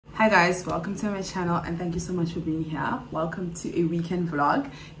Hi guys, welcome to my channel and thank you so much for being here. Welcome to a weekend vlog.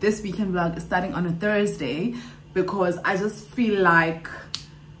 This weekend vlog is starting on a Thursday because I just feel like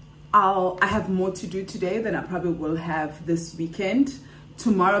I have more to do today than I probably will have this weekend.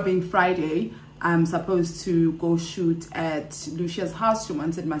 Tomorrow being Friday, I'm supposed to go shoot at Lucia's house. She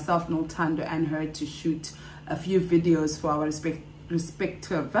wanted myself, Nolthando, and her to shoot a few videos for our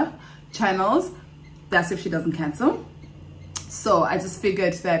respective channels. That's if she doesn't cancel. So I just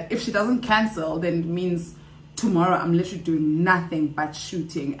figured that if she doesn't cancel, then it means tomorrow I'm literally doing nothing but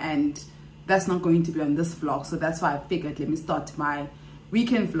shooting, and that's not going to be on this vlog. So that's why I figured let me start my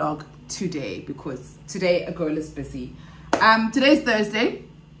weekend vlog today, because today a girl is busy. Today's Thursday.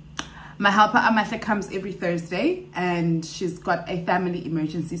 My helper Amahle comes every Thursday and she's got a family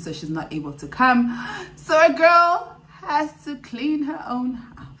emergency, so she's not able to come. So a girl has to clean her own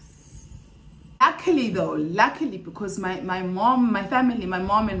house. Luckily, because my mom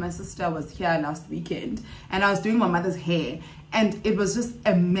and my sister was here last weekend and I was doing my mother's hair and it was just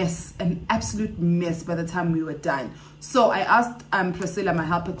a mess, an absolute mess by the time we were done. So I asked Priscilla, my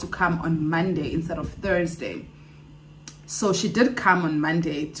helper, to come on Monday instead of Thursday. So she did come on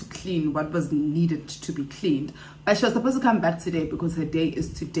Monday to clean what was needed to be cleaned, but she was supposed to come back today because her day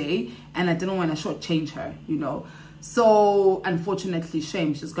is today and I didn't want to shortchange her, you know. So unfortunately,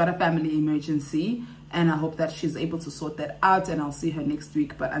 shame, she's got a family emergency and I hope that she's able to sort that out and I'll see her next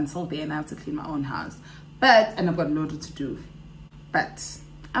week. But until then, I have to clean my own house. And I've got a lot to do. But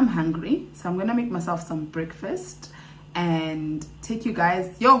I'm hungry, so I'm gonna make myself some breakfast and take you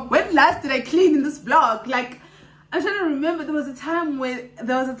guys. Yo, when last did I clean in this vlog? Like, I'm trying to remember. There was a time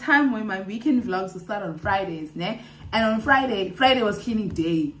when my weekend vlogs would start on Fridays, ne? And on Friday was cleaning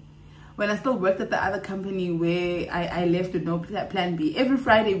day. When I still worked at the other company where I left with no plan B. Every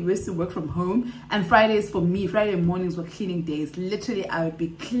Friday we used to work from home, and Fridays for me, Friday mornings were cleaning days. Literally, I would be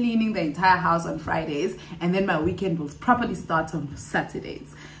cleaning the entire house on Fridays, and then my weekend will properly start on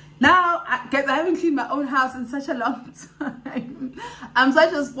Saturdays. Now, guys, I haven't cleaned my own house in such a long time. I'm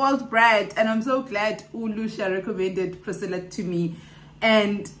such a spoiled brat, and I'm so glad Lucia recommended Priscilla to me.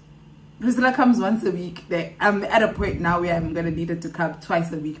 And Priscilla comes once a week. I'm at a point now where I'm gonna need her to come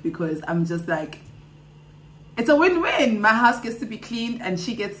twice a week because I'm just like, it's a win-win. My house gets to be cleaned and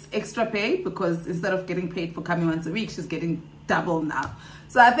she gets extra pay because instead of getting paid for coming once a week, she's getting double now.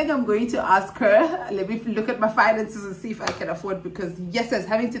 So I think I'm going to ask her, let me look at my finances and see if I can afford, because yes, I was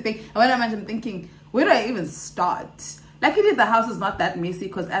having to think, and when I'm thinking, where do I even start? Luckily, the house is not that messy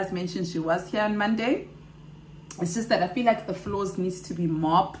because as mentioned, she was here on Monday. It's just that I feel like the floors needs to be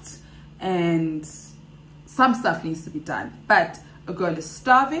mopped and some stuff needs to be done, but a girl is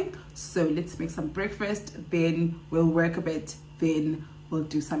starving, so let's make some breakfast, then we'll work a bit, then we'll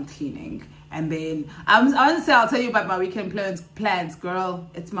do some cleaning, and then I want to say I'll tell you about my weekend plans, girl.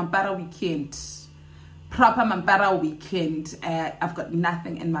 It's Mampara weekend, proper Mampara weekend. I've got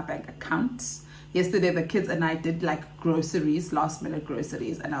nothing in my bank account. Yesterday the kids and I did like groceries, last minute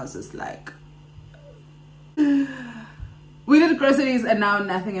groceries, and I was just like, we did groceries and now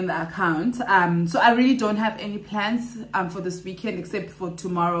nothing in the account. So I really don't have any plans for this weekend except for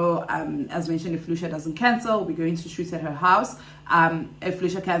tomorrow. As mentioned, if Lucia doesn't cancel, we're going to shoot at her house. If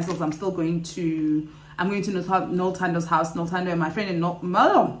Lucia cancels, I'm going to Nolthando's house. Nolthando and my friend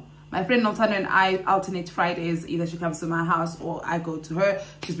Nolthando and I alternate Fridays. Either she comes to my house or I go to her.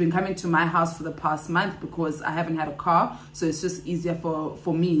 She's been coming to my house for the past month because I haven't had a car, so it's just easier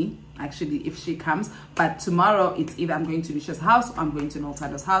for me actually if she comes. But tomorrow it's either I'm going to Lucia's house or I'm going to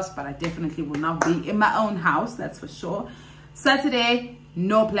Nolthando's house, but I definitely will not be in my own house, that's for sure. Saturday,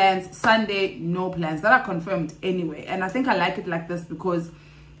 no plans. Sunday, no plans. That are confirmed anyway, and I think I like it like this because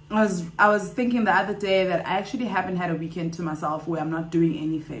I was thinking the other day that I actually haven't had a weekend to myself where I'm not doing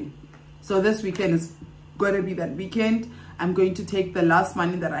anything. So this weekend is going to be that weekend. I'm going to take the last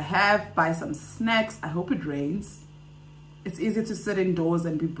money that I have, buy some snacks. I hope it rains. It's easy to sit indoors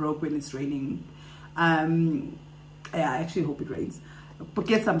and be broke when it's raining. Yeah, I actually hope it rains. But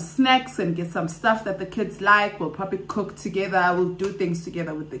get some snacks and get some stuff that the kids like. We'll probably cook together. We'll do things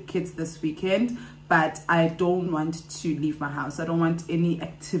together with the kids this weekend. But I don't want to leave my house. I don't want any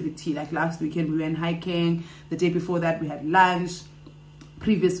activity. Like last weekend we went hiking. The day before that we had lunch.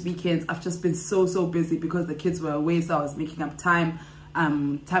 Previous weekends I've just been so busy because the kids were away, so I was making up time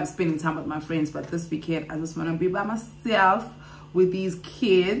spending time with my friends. But this weekend I just want to be by myself with these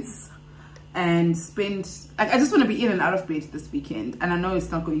kids and I just want to be in and out of bed this weekend. And I know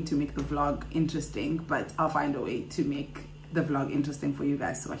it's not going to make the vlog interesting, but I'll find a way to make the vlog interesting for you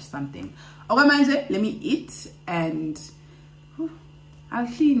guys to watch something. Okay, let me eat and I'll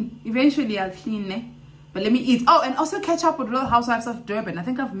clean. Eventually I'll clean, But let me eat. Oh, and also catch up with Real Housewives of Durban. I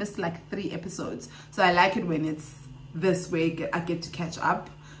think I've missed like 3 episodes. So I like it when it's this way. I get to catch up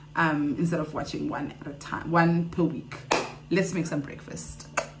instead of watching one at a time, 1 per week. Let's make some breakfast.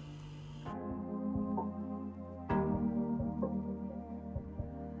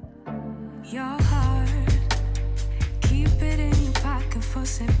 Your heart, keep it in your pocket for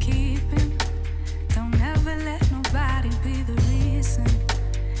safekeeping. Don't ever let nobody be the reason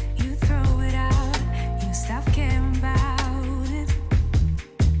you throw it out. You stop caring about it.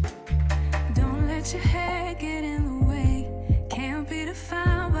 Don't let your hair get in the way. Can't be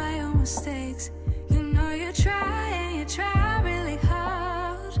defined by your mistakes. You know you try and you try really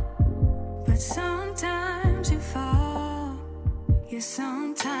hard, but sometimes you fall. Yeah,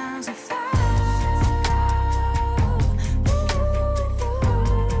 sometimes you fall.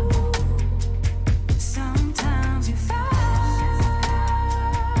 Sometimes you fall.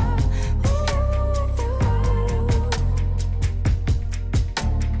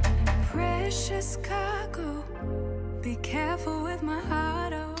 Precious cargo. Be careful with my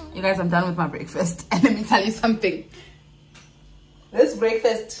heart. You guys, I'm done with my breakfast. And let me tell you something. This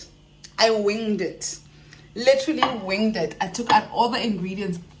breakfast, I winged it. Literally winged it. I took out all the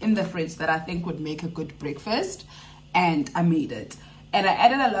ingredients in the fridge that I think would make a good breakfast, and I made it. And I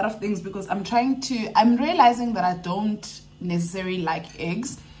added a lot of things because I'm realizing that I don't necessarily like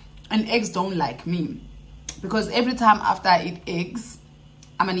eggs, and eggs don't like me, because every time after I eat eggs,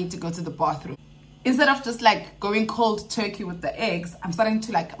 I'm gonna need to go to the bathroom. Instead of just like going cold turkey with the eggs, I'm starting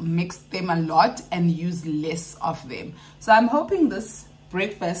to like mix them a lot and use less of them. So I'm hoping this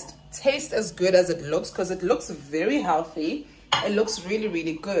breakfast tastes as good as it looks, because it looks very healthy. It looks really,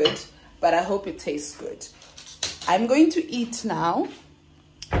 really good, but I hope it tastes good. I'm going to eat now,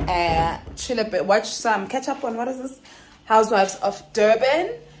 chill a bit, watch some, catch up on, what is this? Housewives of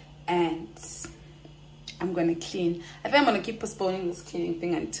Durban, and I'm gonna clean. I think I'm gonna keep postponing this cleaning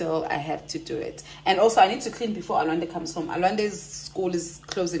thing until I have to do it. And also I need to clean before Alwande comes home. Alwande's school is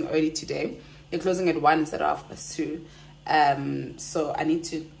closing early today. They're closing at 1 instead of 2. So I need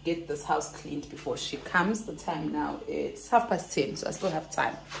to get this house cleaned before she comes. The time now it's 10:30, so I still have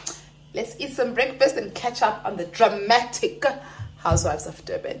time. Let's eat some breakfast and catch up on the dramatic Housewives of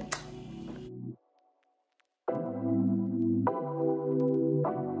Durban.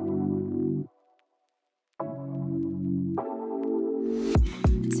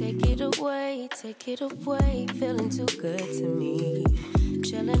 Take it away, feeling too good to me.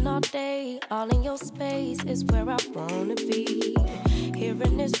 Chilling all day, all in your space is where I wanna be. Here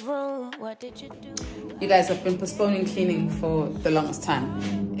in this room, what did you do? You guys have been postponing cleaning for the longest time.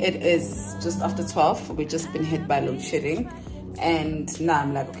 It is just after 12. We've just been hit by load shedding, and now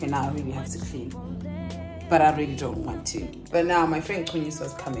I'm like, okay, now I really have to clean, but I really don't want to. But now my friend Kunis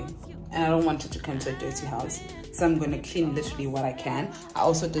was coming, and I don't want her to come to a dirty house. So I'm going to clean literally what I can. I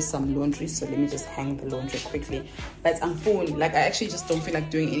also did some laundry, so let me just hang the laundry quickly. But I'm full. Like, I actually just don't feel like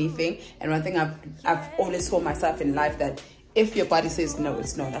doing anything. And one thing I've always told myself in life, that if your body says no,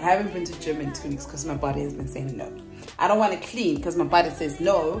 it's no. Like, I haven't been to gym in 2 weeks because my body has been saying no. I don't want to clean because my body says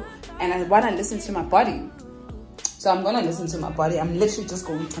no, and I want to listen to my body. So I'm going to listen to my body. I'm literally just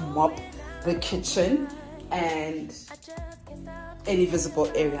going to mop the kitchen and any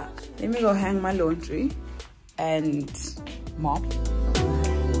visible area. Let me go hang my laundry and mop.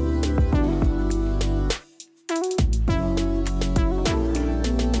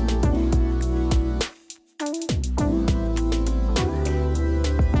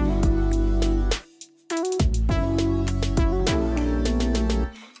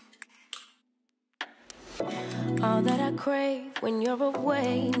 All that I crave when you're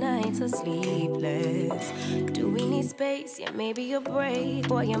away, nights are sleepless. Do we need space? Yeah, maybe a break.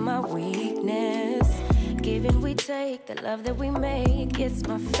 Boy, you're my weakness. Give and we take, the love that we make, it's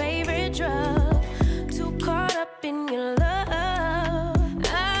my favorite drug. Too caught up in your love.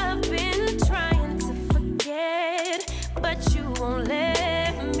 I've been trying to forget, but you won't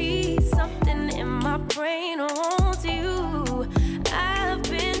let me. Something in my brain wants you. I've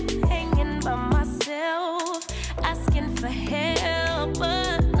been hanging by myself, asking for help,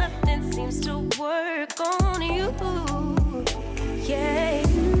 but nothing seems to work on you. Yeah.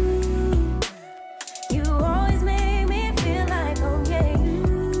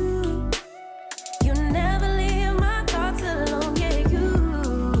 You never leave my thoughts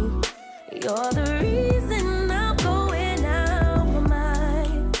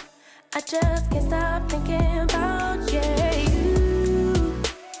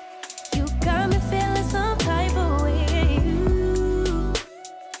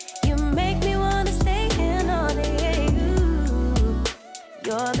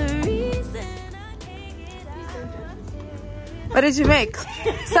did you make?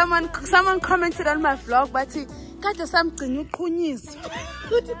 Someone commented on my vlog, but he got something you kunyis.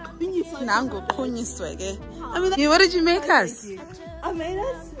 I mean, what did you make us? I made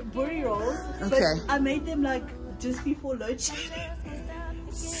us buri rolls. Okay. But I made them like just before load shedding.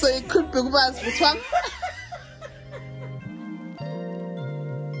 So it could be us which one?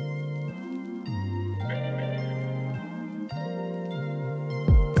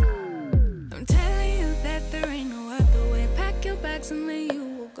 I'm telling you that there ain't no other way. Pack your bags and then you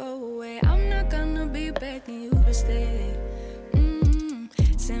will go away. I'm not gonna be begging you to stay.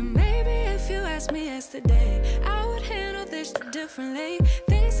 Said maybe if you asked me yesterday, I would handle this differently.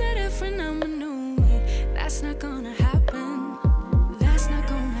 Things are different, I'm a new me. That's not gonna happen. That's not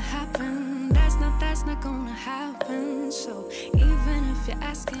gonna happen. That's not gonna happen. So even if you're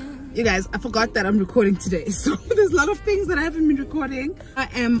asking, you guys, I forgot that I'm recording today, so there's a lot of things that I haven't been recording. I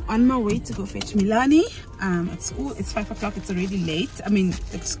am on my way to go fetch Milani at school. It's 5 o'clock. It's already late. I mean,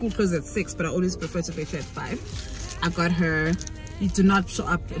 the school closes at 6, but I always prefer to fetch her at 5. I got her. You do not show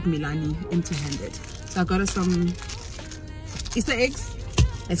up at Milani empty-handed. So I got her some Easter eggs.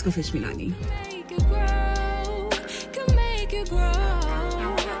 Let's go fetch Milani. make it grow, can make it grow,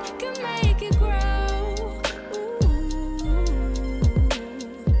 can make it grow.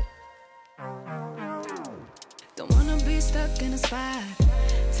 Don't wanna be stuck in a spot,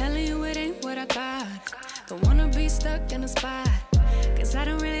 telling you it ain't what I thought. Don't wanna be stuck in a spot, cause I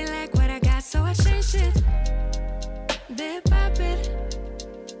don't really like what I got, so I changed it. Bit by bit,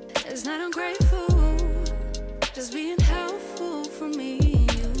 it's not ungrateful, just being helpful for me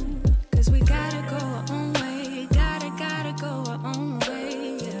and you. Cause we gotta go our own way, gotta go our own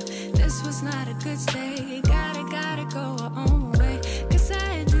way. Yeah. This was not a good stay, gotta go our own way. Cause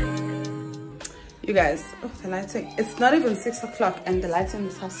I do. You guys, the lighting, it's not even 6 o'clock and the lighting in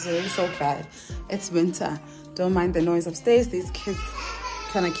this house is already so bad. It's winter. Don't mind the noise upstairs. These kids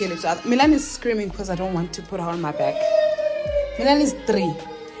kind of kill each other. Milani is screaming because I don't want to put her on my back. Milani is 3.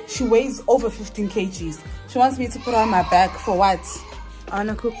 She weighs over 15 kgs. She wants me to put her on my back for what? I want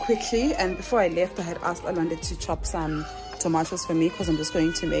to cook quickly, and before I left I had asked Alonda to chop some tomatoes for me because I'm just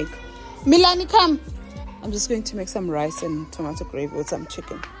going to make... Milani, come! I'm just going to make some rice and tomato gravy with some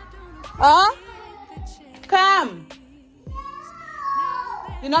chicken. Huh? Come!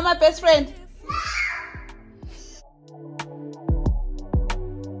 You're not my best friend?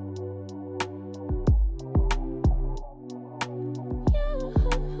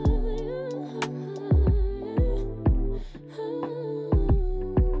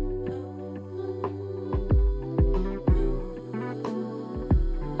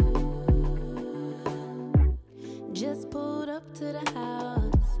 Just pulled up to the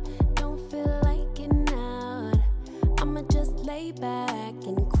house, don't feel like getting out. I'ma just lay back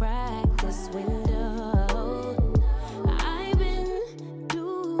and crack this window. I've been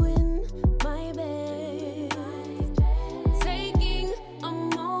doing my best, taking a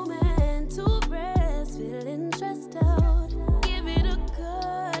moment to rest, feeling stressed out. Give it a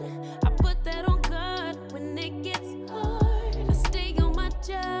good, I put that on God when it gets hard. I stay on my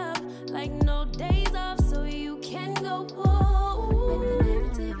job like no days off, so you can go home with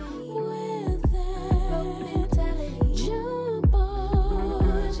that. Jump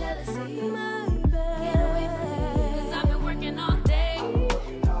on jealousy, my bad. Get away from me, 'cause I've been working all day.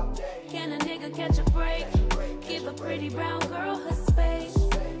 Can a nigga catch a break? Give a pretty brown girl her space.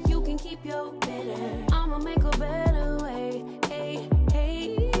 You can keep your bitter, I'ma make a better way. Hey,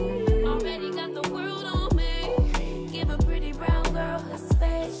 hey, already got the world on me. Give a pretty brown girl her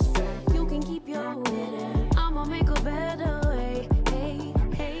space. You can keep your bitter, I'ma make a better way. Hey,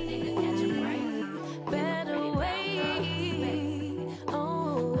 hey, better way.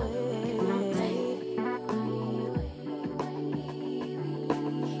 Oh,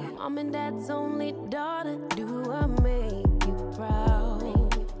 Mom and Dad's only daughter, do I make you proud?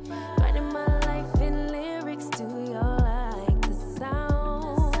 Writing my life in lyrics, do you like the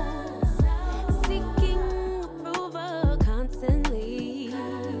sound? Seeking approval constantly.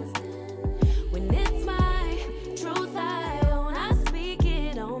 When it's my truth I own, I speak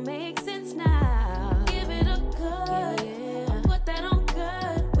it, don't make sense now. Give it a good, put that on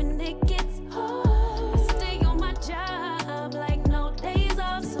good when it gets hard. I stay on my job like no days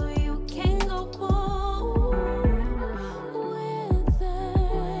off, so you can go home with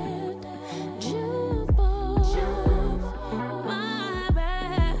that. Jump on my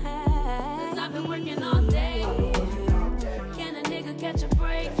back, 'cause I've been working all day. Can a nigga catch a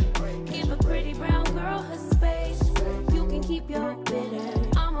break? Give a pretty brown girl her space. You can keep your bitter,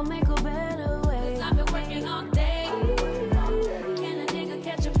 I'ma make a better way. 'Cause I've been working all day. Can a nigga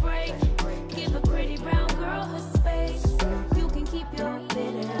catch a break? Give a pretty brown girl her space. You can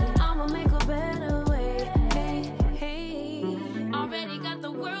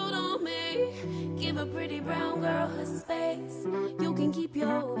brown girl her space. You can keep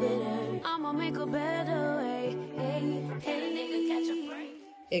your bitter. I'ma make a better way. Hey, hey, nigga, catch a break.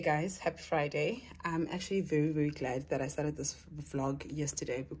 Hey guys, happy Friday. I'm actually very glad that I started this vlog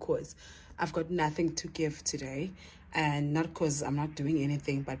yesterday because I've got nothing to give today, and not because I'm not doing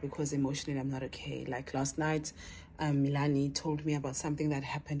anything, but because emotionally I'm not okay. Like last night, Milani told me about something that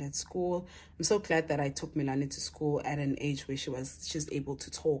happened at school. I'm so glad that I took Milani to school at an age where she's able to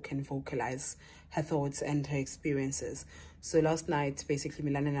talk and vocalize her thoughts and her experiences. So last night, basically,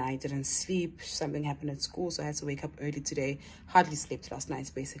 Milani and I didn't sleep. Something happened at school, so I had to wake up early today. Hardly slept last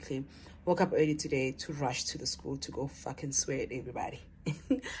night, basically. Woke up early today to rush to the school to go fucking swear at everybody. I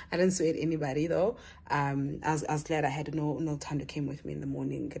didn't swear at anybody, though. I was glad I had no time to came with me in the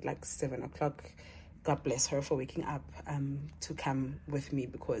morning at like 7 o'clock. God bless her for waking up to come with me,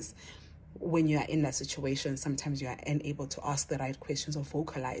 because when you are in that situation, sometimes you are unable to ask the right questions or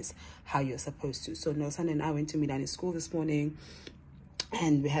vocalize how you're supposed to. So Nolthando and I went to Milani's school this morning,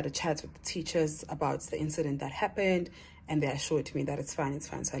 and we had a chat with the teachers about the incident that happened, and they assured me that it's fine.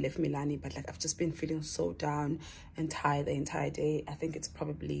 So I left Milani, but like I've just been feeling so down and tired the entire day. I think it's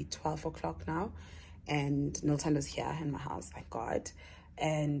probably 12 o'clock now, and Nolthando's here in my house, thank God.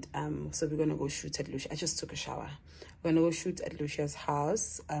 And so we're gonna go shoot at Lucia. I just took a shower. We're gonna go shoot at Lucia's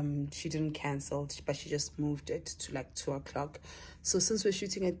house. She didn't cancel, but she just moved it to like 2 o'clock. So since we're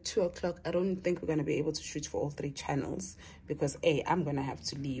shooting at 2 o'clock, I don't think we're gonna be able to shoot for all 3 channels, because I'm gonna have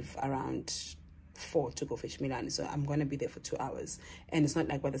to leave around 4 to go fetch Milani. So I'm gonna be there for 2 hours, and it's not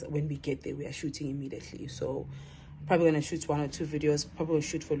like when we get there we are shooting immediately. So probably gonna shoot 1 or 2 videos. Probably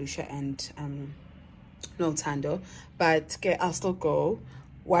shoot for Lucia and Nolthando, but okay, I'll still go.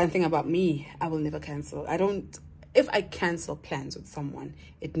 One thing about me, I will never cancel. If I cancel plans with someone,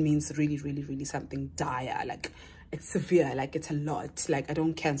 it means really something dire, like it's severe, like it's a lot. Like I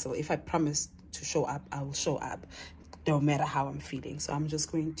don't cancel. If I promise to show up, I will show up, no matter how I'm feeling. So I'm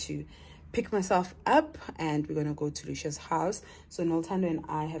just going to pick myself up, and we're gonna go to Lucia's house. So Nolthando and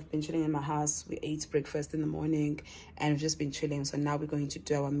I have been chilling in my house. We ate breakfast in the morning, and we've just been chilling. So now we're going to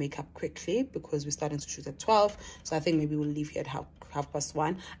do our makeup quickly, because we're starting to shoot at 12. So I think maybe we'll leave here at half past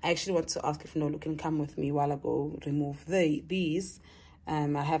 1. I actually want to ask if Nolo can come with me while I go remove these.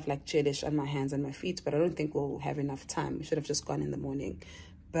 I have like gelish on my hands and my feet, but I don't think we'll have enough time. We should have just gone in the morning.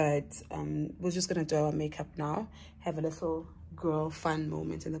 But we're just gonna do our makeup now, have a little girl fun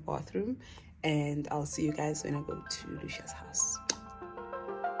moment in the bathroom, and I'll see you guys when I go to Lucia's house.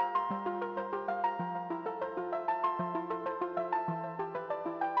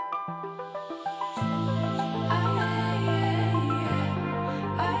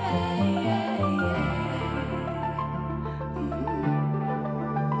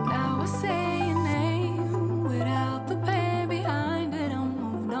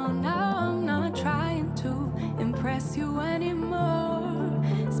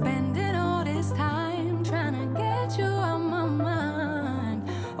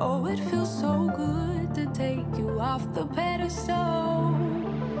 The pedestal.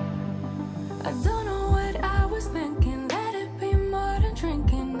 I don't know what I was thinking. Let it be more than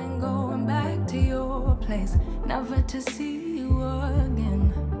drinking and going back to your place, never to see you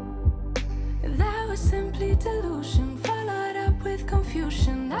again. That was simply delusion, followed up with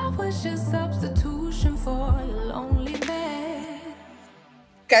confusion. That was just substitution for a lonely bed.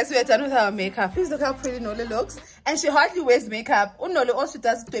 Guys, we are done with our makeup. Please look how pretty Nole looks, and she hardly wears makeup. Nole also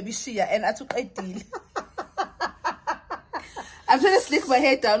does baby Shia, and I took a deal. I'm trying to slick my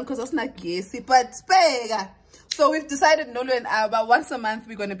hair down because I was not gassy, but so we've decided, Nolo and I, about once a month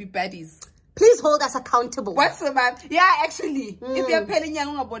we're going to be baddies. Please hold us accountable. Once a month. Yeah, actually. If you're telling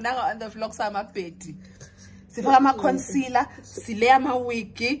young on the vlog, I'm a petty. Si I'm a concealer, si lay my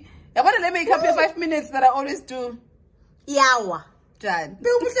wiki. I want to let me make up your 5 minutes that I always do. Yawa. Jan.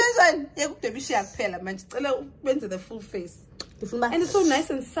 Went to the full face. And it's so nice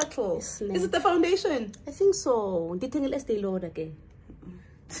and subtle. Is it the foundation? I think so. It's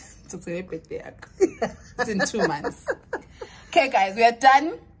in 2 months. Okay, guys, we are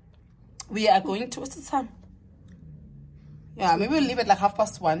done. We are going to, what's the time? Yeah, maybe we'll leave it like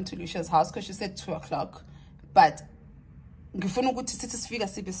 1:30 to Lucia's house, because she said 2 o'clock. But make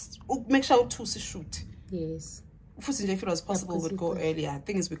sure to shoot. Yes. If it was possible, we would go earlier. The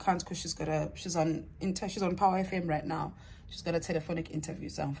thing is, we can't, because she's on Power FM right now. She's got a telephonic interview.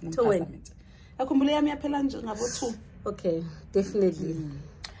 So I'm from okay, definitely.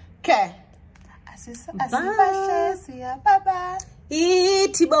 Okay. Bye.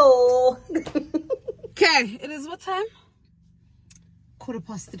 Tibo. Okay, it is what time?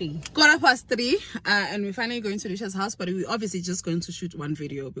 3:15, and we're finally going to Lucia's house, but we're obviously just going to shoot one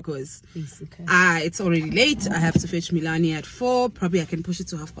video because it's already late. I have to fetch Milani at 4. Probably I can push it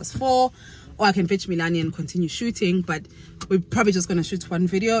to 4:30, or I can fetch Milani and continue shooting, but we're probably just going to shoot one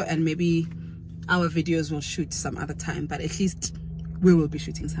video, and maybe our videos will shoot some other time, but at least we will be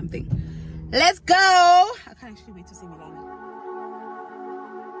shooting something. Let's go. I can't actually wait to see Milani.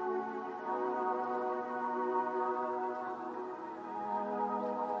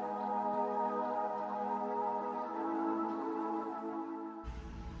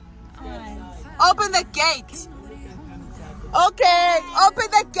 Open the gate. Okay, open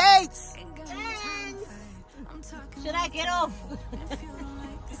the gates. Should I get off?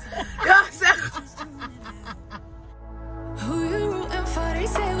 Who you rooting for? They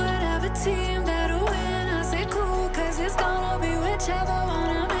say whatever team that'll win. I say cool, cause it's gonna be whichever one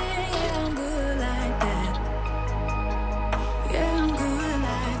I'm in. Yeah, I'm good like that. Yeah, I'm good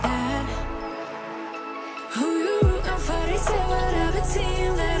like that. Who you rooting for? They say whatever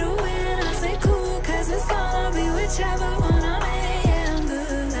team that'll win. I say cool, cause it's gonna be whichever one I'm in. Yeah, I'm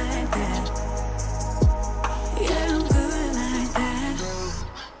good like that. Yeah, I'm good like that.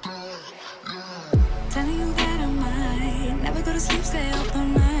 Telling you that I might never go to sleep, stay up all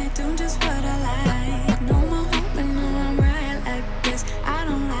night, doing just what I like. No more hoping, no, I'm right like this. I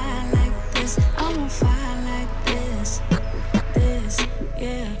don't lie like this. I won't fight like this.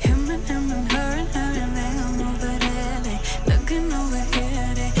 Yeah. Him and her and they all over there. They looking over here,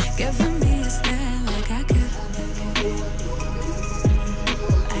 they giving me a stare like I could.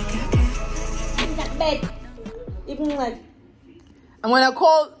 That bed. Even like. I'm gonna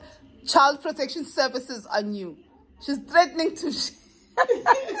call Child Protection Services on you. She's threatening to. She's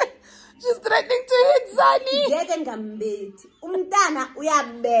threatening to hit Zani. Ngeke ngambethi. Umntana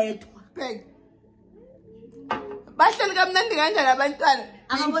uyabethwa. Beg. Bahleli kamnandi kanjani abantwana?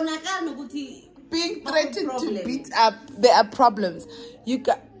 Akabonakala ukuthi Being threatened to beat up. There are problems. You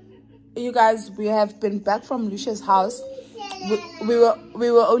guys, we have been back from Lucia's house. We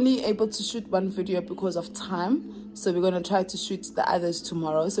were only able to shoot one video because of time, so we're gonna try to shoot the others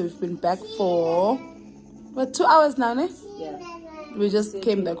tomorrow. So we've been back for what, 2 hours now, ne? yeah. We just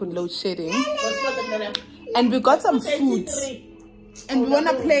came back with load shedding, and we got some food, and we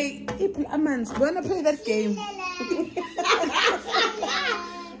wanna play. We wanna play that game.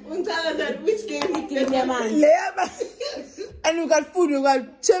 Which game? And we got food, we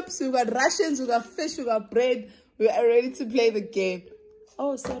got chips, we got rations, we got fish, we got bread. We are ready to play the game.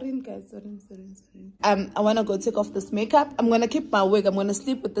 Oh, sorry guys, sorry. I want to go take off this makeup. I'm going to keep my wig. I'm going to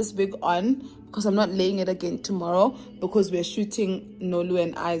sleep with this wig on because I'm not laying it again tomorrow because we're shooting Nolu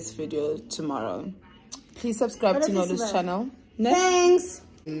and I's video tomorrow. Please subscribe to Nolu's channel. Thanks.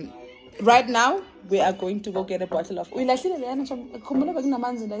 Right now, we are going to go get a bottle of... Okay, we're going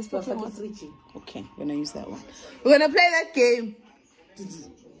to use that one. We're going to play that game.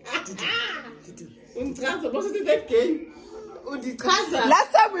 That game?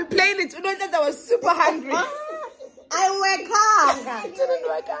 Last time we played it, I was super hungry. I work hard. It didn't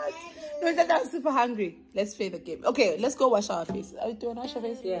work out. I was super hungry. Let's play the game. Okay, let's go wash our face. Are you doing wash your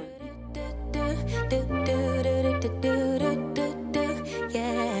face? Yeah.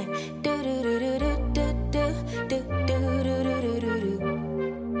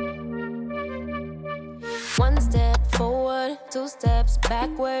 One step forward, 2 steps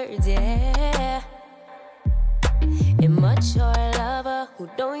backwards, yeah. Immature lover who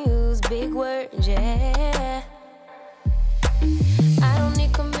don't use big words, yeah. I don't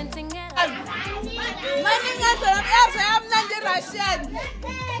need convincing at all.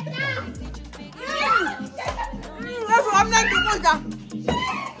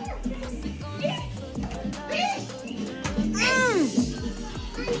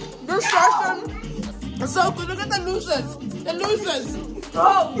 This session is so good. Look at the losers. The losers.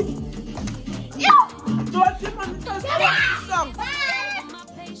 Oh. Yeah. Do I keep on the first song?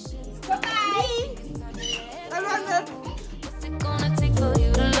 What's it gonna take for you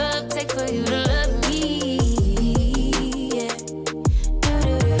to love? Take for you to love me? Yeah.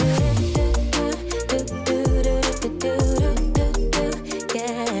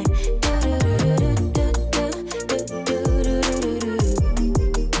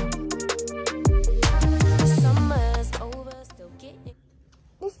 Summer's over, still getting.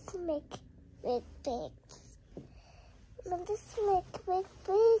 This make with pigs. Let this make with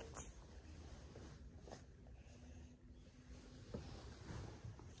pigs.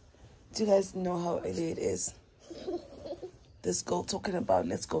 Do you guys know how early it is? This girl talking about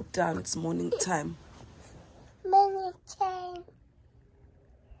let's go down. It's morning time. Many time.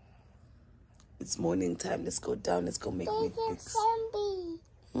 It's morning time. Let's go down. Let's go make There's meat a pigs. zombie.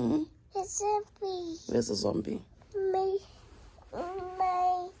 zombie. Where's the zombie? My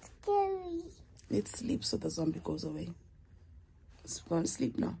scary. Let's sleep so the zombie goes away. So we're going to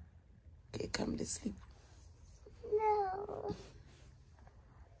sleep now. Okay, come, let's sleep. No.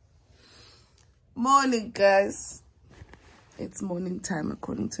 Morning, guys. It's morning time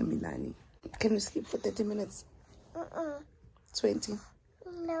according to Milani. Can we sleep for 30 minutes? 20.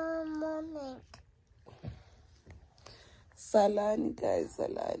 No morning. Salani, guys,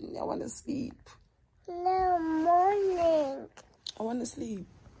 Salani. I want to sleep. No morning. I want to sleep.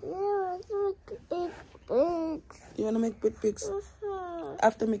 No, big pigs. You want to make wheat pigs?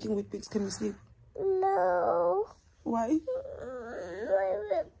 After making wheat pigs, can we sleep? No. Why?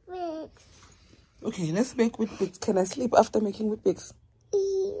 Big pigs. Okay, let's make wheat pigs. Can I sleep after making wheat pigs?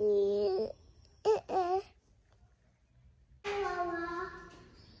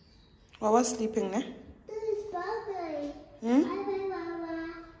 Wawa's sleeping, eh? Hmm?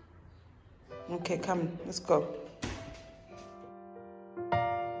 Okay, come, let's go.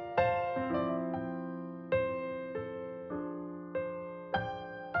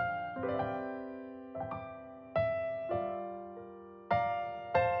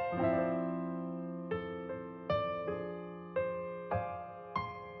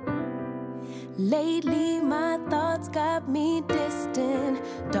 Lately, my thoughts got me distant.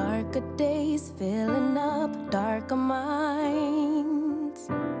 Darker days filling up darker minds.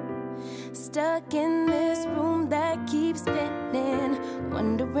 Stuck in this room that keeps spinning,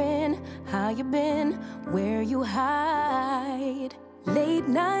 wondering how you been, where you hide. Late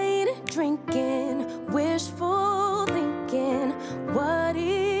night drinking, wishful thinking. What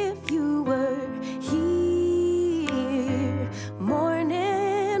if you were here?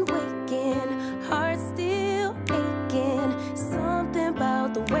 Morning waking, heart still aching. Something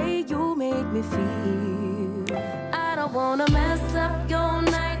about the way you make me feel. I don't wanna mess up your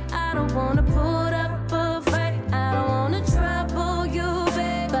night. I don't wanna put up a fight. I don't wanna trouble you,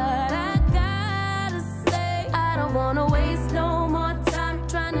 babe. But I gotta say, I don't wanna waste no more time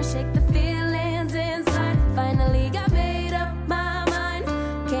trying to shake the feelings inside. Finally got made up my mind.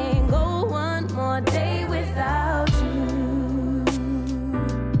 Can't go one more day without you.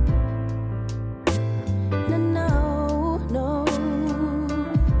 No, no, no.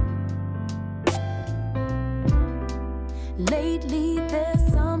 Lately there's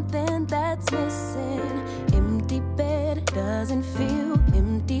something that's missing. Empty bed doesn't feel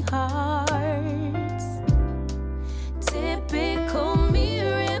empty hearts. Typical me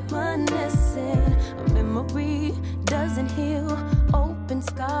reminiscing. A memory doesn't heal open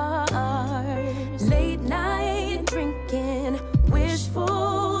scars. Late night drinking,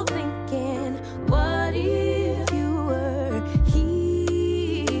 wishful thinking. What if you were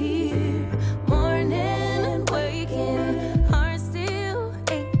here? Morning and waking, heart still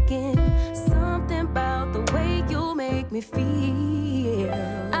aching. Something about the way you make me feel.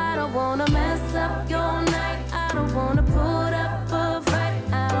 I don't wanna mess up your night. I don't wanna put up a fight.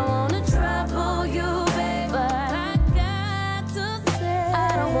 I don't wanna trouble you, babe. But I got to say,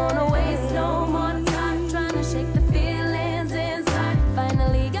 I don't wanna waste no more time trying to shake the feelings inside.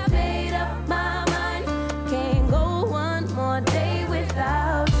 Finally got made up my mind. Can't go one more day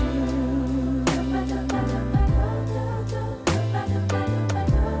without you.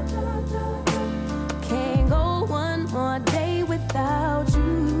 Can't go one more day without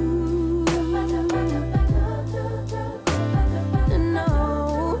you.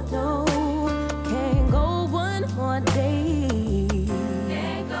 No, no, can't go one more day.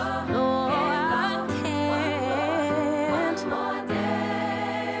 No, I can't. One more day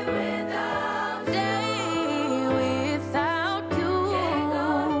without you.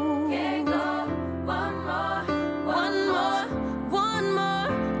 Can't go one more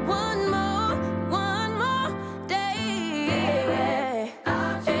day.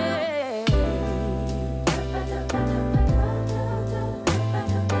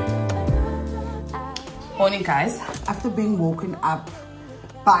 Morning, guys. After being woken up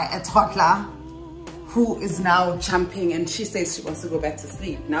by a toddler who is now jumping and she says she wants to go back to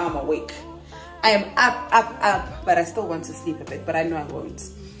sleep, now I'm awake. I am up, but I still want to sleep a bit, but I know I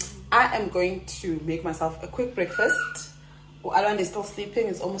won't. I am going to make myself a quick breakfast. Alwande is still sleeping.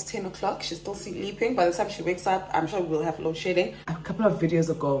 It's almost 10 o'clock. She's still sleeping. By the time she wakes up, I'm sure we'll have load shedding. A couple of videos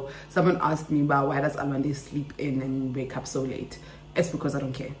ago, someone asked me about why does Alwande sleep in and wake up so late. It's because I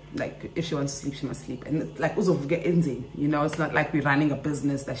don't care. Like, if she wants to sleep, she must sleep. And it's like, you know, it's not like we're running a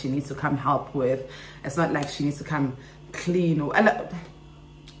business that she needs to come help with. It's not like she needs to come clean or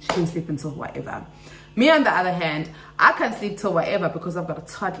she can sleep until whatever. Me, on the other hand, I can't sleep till whatever because I've got a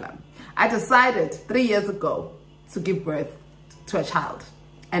toddler. I decided 3 years ago to give birth to a child.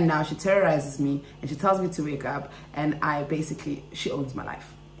 And now she terrorizes me and she tells me to wake up, and she owns my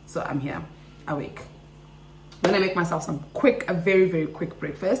life. So I'm here, awake. I'm gonna make myself a very, very quick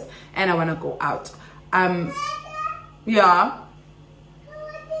breakfast, and I wanna go out. Yeah.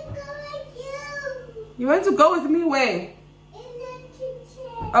 You want to go with me? Where?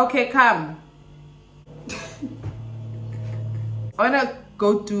 Okay, come. I wanna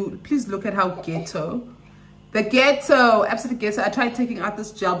go to, please look at how ghetto. The ghetto, absolute ghetto. I tried taking out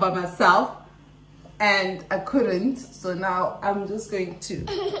this gel by myself and I couldn't. So now I'm just going to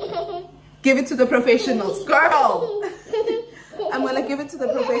give it to the professionals. Girl! I'm gonna give it to the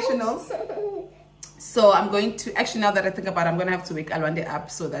professionals. So I'm going to, actually now that I think about it, I'm gonna have to wake Alwande up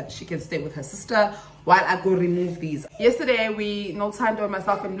so that she can stay with her sister while I go remove these. Yesterday Nolthando,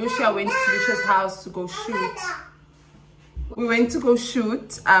 myself and Lucia went to Lucia's house to go shoot. We went to go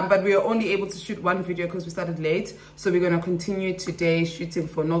shoot, but we were only able to shoot one video because we started late. So we're gonna continue today shooting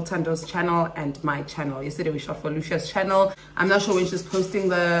for Nolthando's channel and my channel. Yesterday we shot for Lucia's channel. I'm not sure when she's posting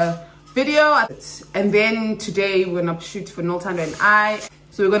the video. And then today we're gonna shoot for Nolthando and I.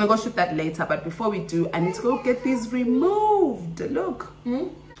 So we're gonna go shoot that later, but before we do, I need to go get these removed. Look.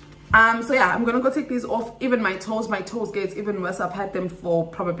 So yeah, I'm gonna go take these off. Even my toes get even worse. I've had them for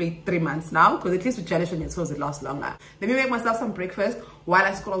probably 3 months now, because at least with gelish on your toes it lasts longer. Let me make myself some breakfast while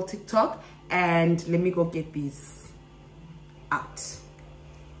I scroll TikTok, and let me go get these out.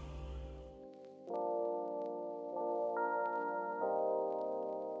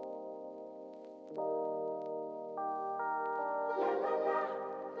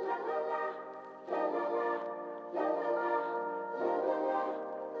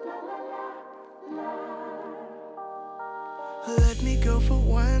 Let me go for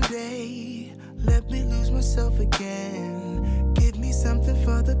one day, let me lose myself again. Give me something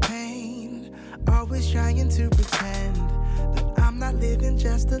for the pain, always trying to pretend that I'm not living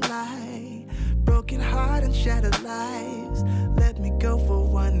just a lie. Broken heart and shattered lives. Let me go for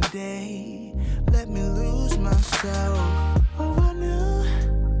one day, let me lose myself. Oh, I knew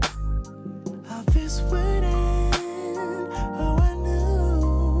how this would end. Oh, I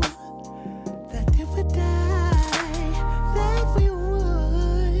knew that it would die.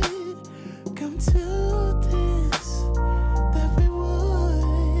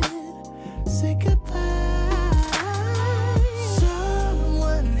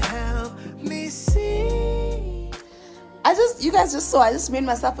 You guys just saw, I just made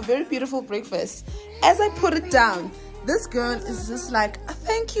myself a very beautiful breakfast. As I put it down, this girl is just like,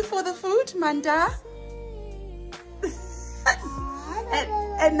 thank you for the food, Manda.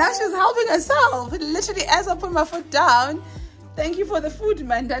 and now she's helping herself. Literally, as I put my foot down, thank you for the food,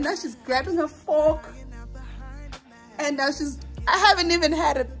 Manda. Now she's grabbing her fork. And now I haven't even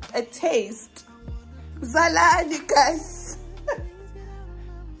had a taste. Zalani, guys.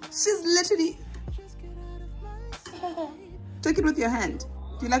 She's literally... Take it with your hand.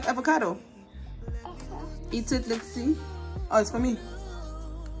 Do you like avocado? Eat it, let's see. Oh, it's for me.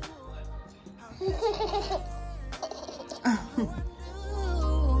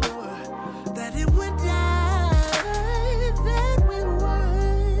 That it would die, that we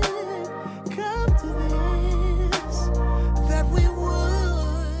would come to this, that we would.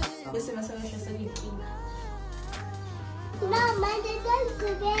 No, Mother, don't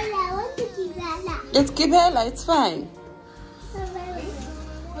Gibela. I want to Gibela. It's Gibela, it's fine.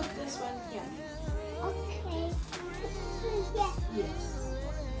 Put this one here. Okay. Yes.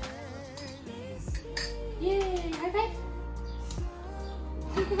 Yay, high five.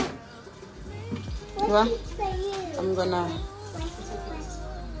 What is for you? I'm gonna...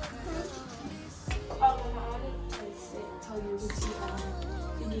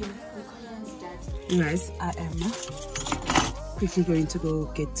 Guys, I am quickly going to go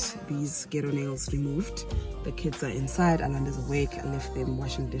get these ghetto nails removed. The kids are inside, Alanda's awake. I left them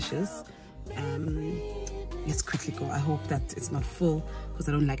washing dishes. Let's quickly go. I hope that it's not full because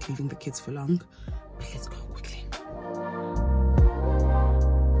I don't like leaving the kids for long. But let's go quickly.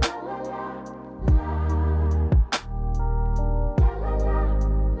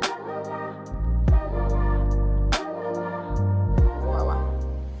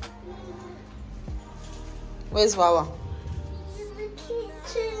 Where's Wawa? In the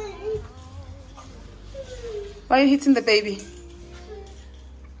kitchen. Why are you hitting the baby?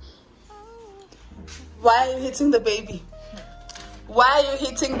 Why are you hitting the baby? Why are you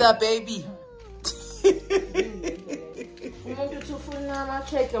hitting the baby?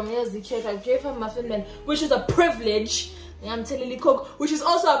 Which is a privilege. I'm telling you, Coke, which is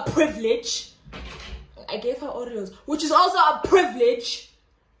also a privilege. I gave her Oreos, which is also a privilege.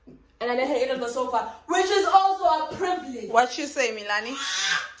 and I let her eat on the sofa, which is also a privilege. What you say, Milani?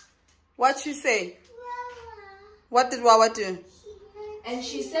 What you say? What did Wawa do? And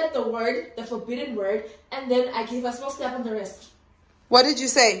she said the word, the forbidden word, and then I gave her a small slap on the wrist. What did you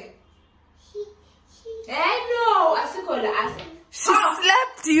say? No, I still call her ass. She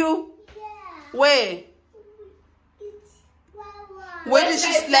slapped you? Yeah. Where? It's Wawa. Where did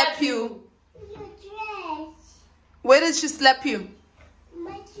she slap you? Your dress. Where did she slap you?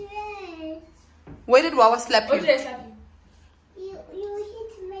 My dress. Where did Wawa slap Where you? did I slap you? You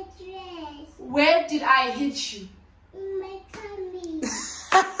hit my dress. Where did I hit you? In my tummy.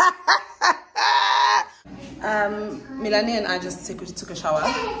 Milani and I just took a shower.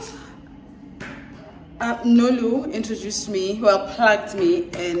 Nolu introduced me, well, plugged me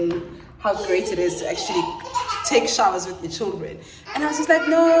in how great it is to actually take showers with the children. And I was just like,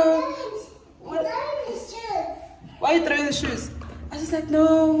 no. What? Why are you throwing the shoes? I was just like,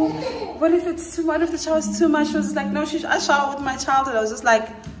 no. What if it's too? What if the shower's too much? She was just like, no. I shower with my child, and I was just like,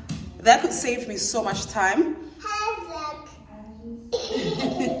 that could save me so much time.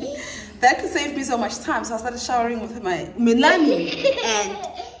 That could save me so much time. So I started showering with my Milani,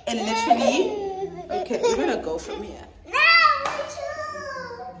 and literally, okay, we're gonna go from here.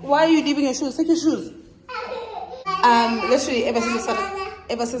 Why are you leaving your shoes? Take your shoes. Literally, ever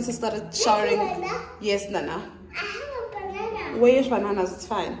since I started showering, yes, Nana. Where's bananas? It's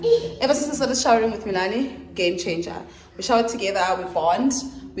fine. Ever since I started showering with Milani, game changer. We showered together, we bond.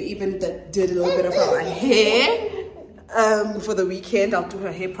 We even did a little bit of our hair for the weekend. I'll do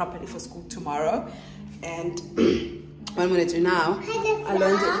her hair properly for school tomorrow. And what I'm gonna do now,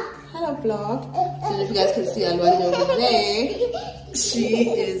 hello vlog. So if you guys can see Alwanda over there, she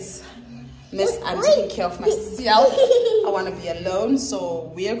is Miss, I'm taking care of myself. I want to be alone,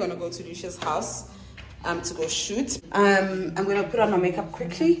 so we are gonna go to Lucia's house to go shoot. I'm gonna put on my makeup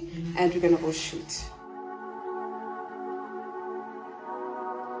quickly and we're gonna go shoot.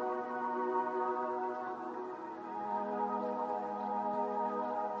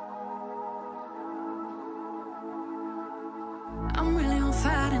 I'm really on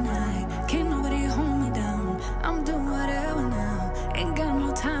fire tonight. Can't nobody hold me down. I'm doing whatever now. Ain't got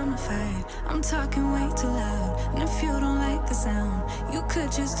no time to fight. I'm talking way too loud. And if you don't like the sound, you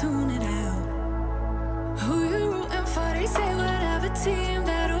could just tune it out. Who you rooting for? They say whatever team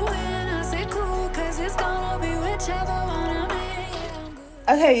that'll win. I say cool, cause it's gonna be whichever one I'm in.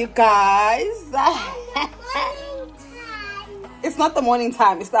 Okay, you guys. It's not the morning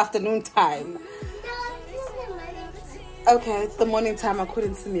time, it's the afternoon time. Okay, it's the morning time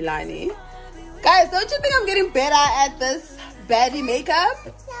according to Milani. Guys, don't you think I'm getting better at this baddie makeup?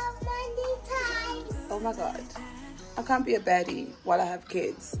 Oh my god. I can't be a baddie while I have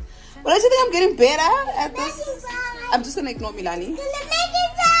kids. But don't you think I'm getting better at this? I'm just gonna ignore Milani.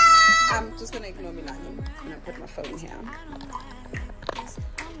 I'm just gonna ignore Milani. I'm gonna put my phone here.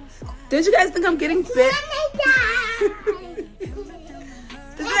 Don't you guys think I'm getting better?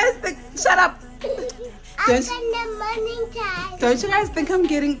 Did you guys think? Shut up! Don't you guys think I'm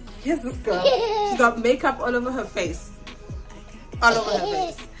getting... Here's this girl. She's got makeup all over her face. All over her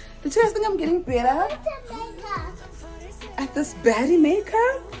face. Don't you guys think I'm getting better at this baddie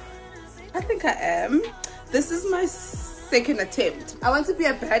makeup? I think I am. This is my second attempt. I want to be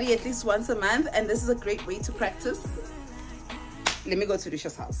a baddie at least once a month, and this is a great way to practice. Let me go to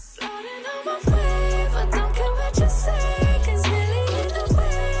Lucia's house.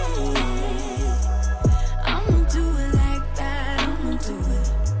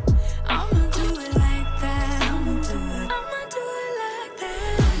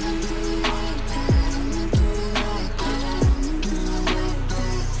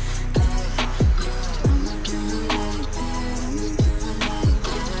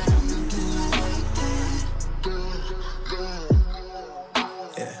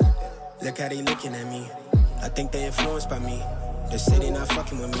 Look how they looking at me. I think they influenced by me. They say they not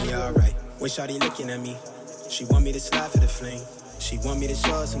fucking with me, alright. Wish all they looking at me. She want me to slide for the flame. She want me to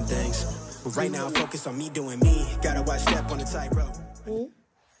show her some things. But right now, focus on me doing me. Gotta watch step on the tightrope.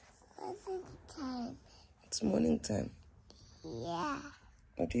 It's morning time. Yeah.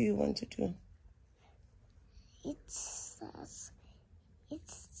 What do you want to do? It's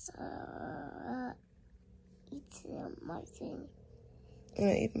muffin. You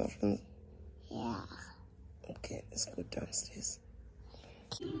wanna eat muffins? Yeah. Okay, let's go downstairs.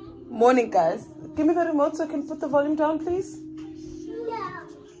 Morning, guys. Give me the remote so I can put the volume down, please. Yeah.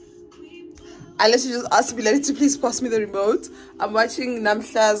 Unless you just ask Milani to please pass me the remote. I'm watching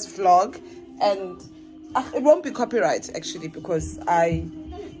Namhla's vlog, and it won't be copyright actually because I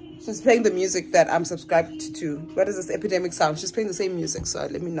She's playing the music that I'm subscribed to. What is this? Epidemic Sound. She's playing the same music, so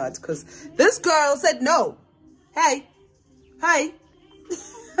let me not, because this girl said no. Hey. Hi.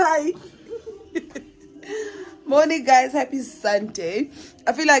 Hi. Morning, guys. Happy Sunday.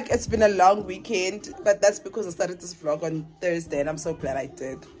 I feel like it's been a long weekend, but that's because I started this vlog on Thursday, and I'm so glad I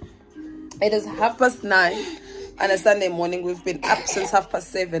did. It is 9:30 on a Sunday morning. We've been up since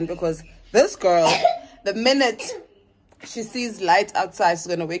 7:30 because this girl, the minute she sees light outside, she's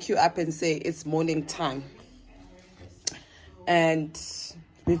gonna wake you up and say it's morning time. And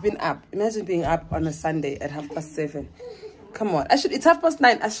we've been up. Imagine being up on a Sunday at 7:30. Come on, it's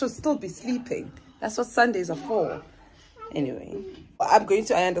 9:30. I should still be sleeping. That's what Sundays are for. Anyway, I'm going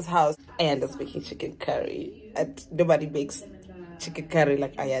to Ayanda's house. Ayanda's making chicken curry, and nobody makes chicken curry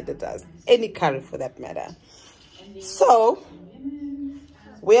like Ayanda does. Any curry for that matter. So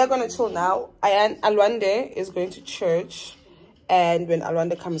we are gonna chill now. Alwande is going to church, and when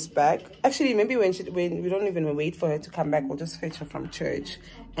Alwande comes back, actually maybe when we don't even wait for her to come back, we'll just fetch her from church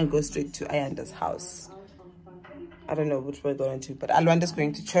and go straight to Ayanda's house. I don't know which we're going to, but Alwande's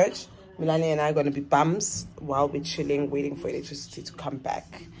going to church. Milani and I are going to be bums while we're chilling, waiting for electricity to come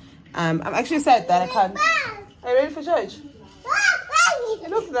back. I'm actually sad that I can't. Are you ready for church? You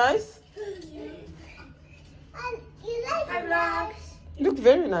look nice. You look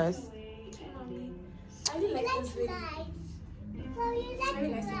very nice. I really like this video. Very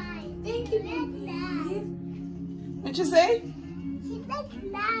nice. Thank you, baby. What'd you say? She looks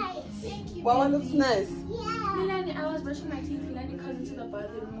nice. Thank you. Wow, looks nice. Yeah. Milani, I was brushing my teeth. Milani comes into the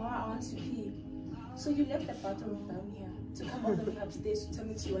bathroom. Mama, I want to pee. So you left the bathroom down here to come all the way upstairs to tell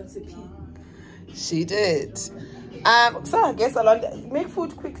me she wants to pee. She did. So I guess Alwande, make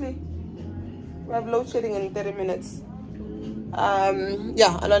food quickly. We have load shedding in 30 minutes.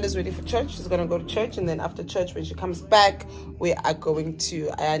 Yeah, Alwande's ready for church. She's gonna go to church, and then after church, when she comes back, we are going to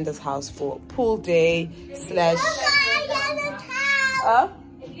Ayanda's house for pool day slash.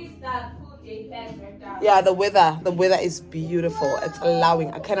 Yeah, the weather is beautiful. It's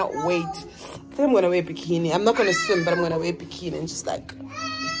allowing. I cannot wait. I think I'm gonna wear bikini. I'm not gonna swim, but I'm gonna wear bikini and just like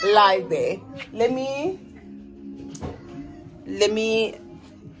lie there. Let me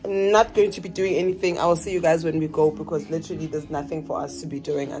not going to be doing anything. I will see you guys when we go, because literally there's nothing for us to be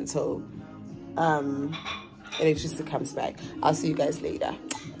doing until electricity comes back. I'll see you guys later.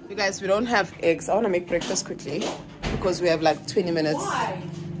 You guys, we don't have eggs. I want to make breakfast quickly because we have like 20 minutes. Why?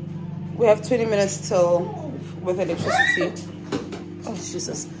 We have 20 minutes till with electricity. Oh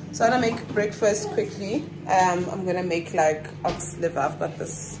Jesus. So I'm gonna make breakfast quickly. I'm gonna make like ox liver. I've got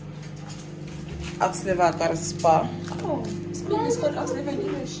this ox liver. I got a spa. Oh, it's called ox liver in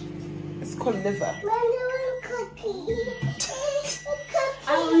English. It's called liver.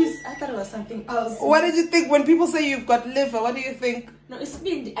 I thought it was something else. What did you think when people say you've got liver? What do you think? No, it's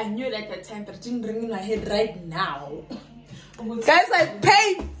been, I knew it at that time, but it didn't ring in my head right now. Guys, I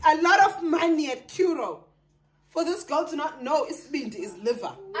paid a lot of money at Curo for this girl to not know Isbindi is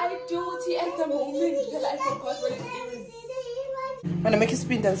liver. I do it at the moment that I forgot what it is. I'm gonna make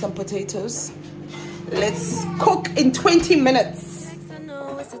Isbindi and some potatoes. Let's cook in 20 minutes. I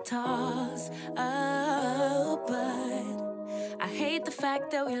know it's a toss up, but I hate the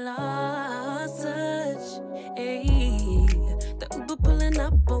fact that we lost touch. Hey, the Uber pulling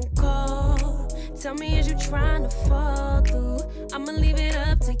up on call. Tell me, is you trying to fall through? I'ma leave it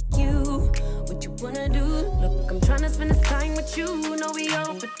up to you. What you wanna do? Look, I'm trying to spend this time with you. Know we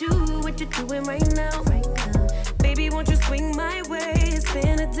overdue. What you doing right now? Baby, won't you swing my way? It's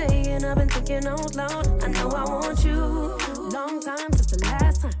been a day and I've been thinking out loud. I know I want you. Long time since the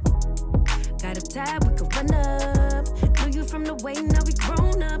last time. Got a tab, we could run up. Knew you from the way, now we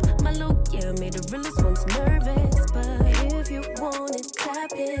grown up. My look, yeah, made the realest ones nervous. But if you want it,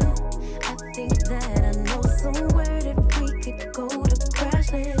 tap in. I think that I know somewhere that we could go to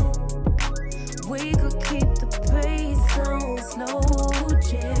crash land. We could keep the pace on slow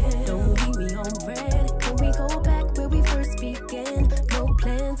jam. Don't leave me on red. Can we go back where we first began? No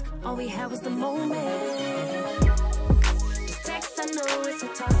plans, all we had was the moment. This text, I know it's a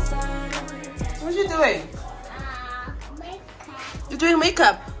toss-up. What you doing? Makeup. You're doing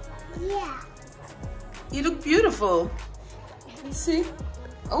makeup? Yeah. You look beautiful. Let's see.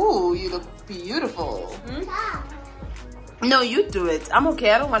 Oh, you look beautiful. Stop. No, you do it. I'm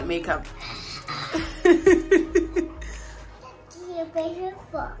okay. I don't want makeup. You're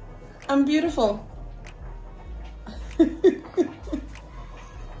beautiful. I'm beautiful.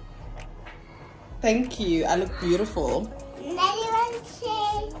 Thank you. I look beautiful. Let me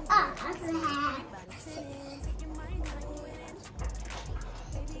say, oh,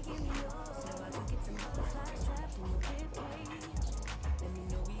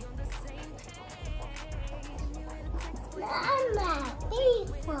 Mama,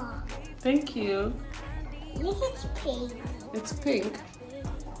 beautiful. Thank you. Look, it's pink. It's pink.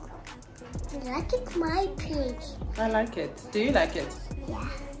 Look at my pink. I like it. Do you like it? Yeah.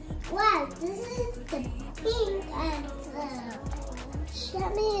 Wow, this is the pink and show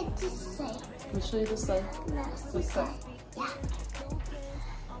me this side. I'll show you this side. No, This side. Yeah.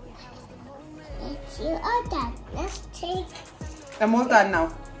 It's you all done. Let's take. I'm all done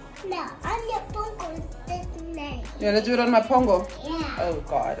now. No, on your pongo this name. You want to do it on my pongo? Yeah. Oh,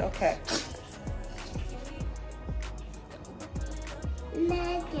 God. Okay.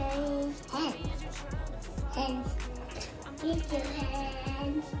 Megan. Hands. Hands. Use your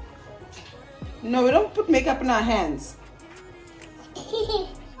hands. No, we don't put makeup in our hands.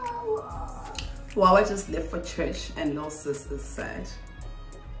 Wawa just left for church and little sis is sad.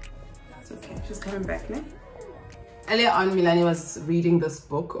 It's okay. She's coming back now. Earlier on, Milani was reading this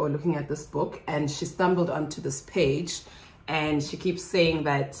book or looking at this book and she stumbled onto this page and she keeps saying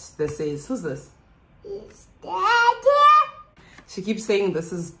that this is, who's this? It's Daddy. She keeps saying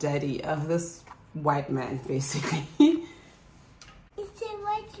this is daddy, this white man basically. It's a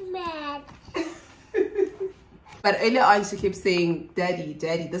white man. But earlier on, she keeps saying, daddy,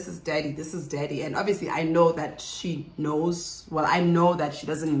 daddy, this is daddy, this is daddy. And obviously, I know that she knows, well, I know that she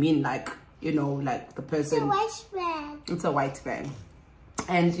doesn't mean like, you know, like the person. It's a white man. It's a white man.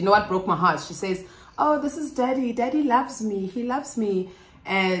 And you know what broke my heart? She says, oh, this is daddy. Daddy loves me. He loves me.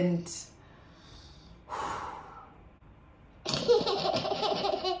 And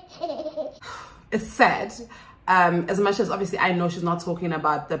it's sad. As much as obviously I know she's not talking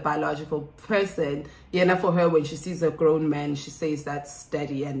about the biological person, yeah, for her, when she sees a grown man, she says that's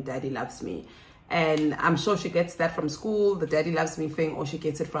daddy and daddy loves me. And I'm sure she gets that from school, the daddy loves me thing, or she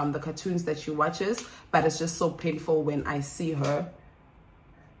gets it from the cartoons that she watches. But it's just so painful when I see her.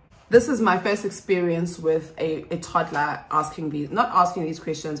 This is my first experience with a toddler asking these, not asking these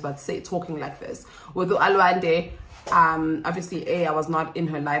questions, but talking like this. With Alwande, obviously A, I was not in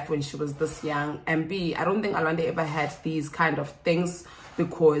her life when she was this young, and B, I don't think Alwande ever had these kind of things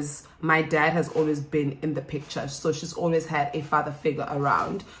because my dad has always been in the picture, so she's always had a father figure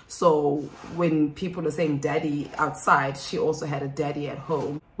around. So when people are saying daddy outside, she also had a daddy at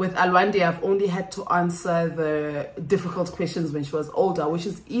home. With Alwande, I've only had to answer the difficult questions when she was older, which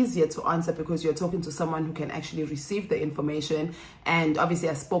is easier to answer because you're talking to someone who can actually receive the information. And obviously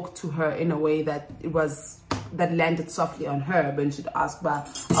I spoke to her in a way that that landed softly on her when she'd ask about,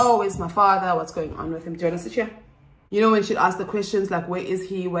 oh, where's my father, what's going on with him? Do you want to sit here? You know, when she'd ask the questions like, where is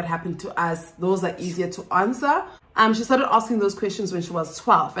he, what happened to us, those are easier to answer. She started asking those questions when she was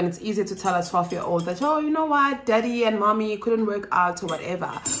 12, and it's easier to tell a 12-year-old that, oh, you know what, daddy and mommy couldn't work out or whatever.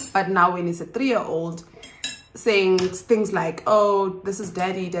 But now when it's a 3-year-old saying things like, oh, this is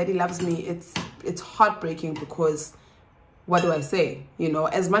daddy, daddy loves me, it's heartbreaking because what do I say? You know,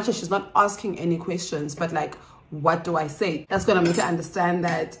 as much as she's not asking any questions, but like, what do I say? That's going to make her understand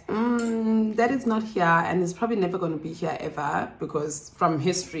that daddy's not here and is probably never going to be here ever, because from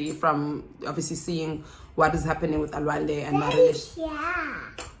history, from obviously seeing what is happening with Alwande and my relationship.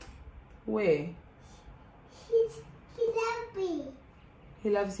 Yeah. Where? He loves me. He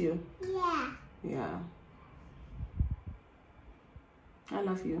loves you? Yeah. Yeah. I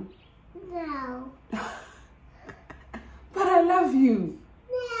love you. No. But I love you.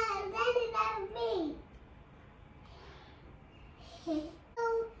 No, Daddy loves me.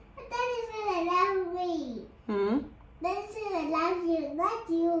 Oh, Daddy's gonna love me. Daddy's gonna love you, not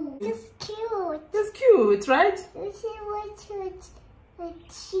you. It's cute. That's cute, right? It's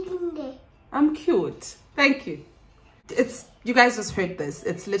cute. I'm cute. Thank you. You guys just heard this.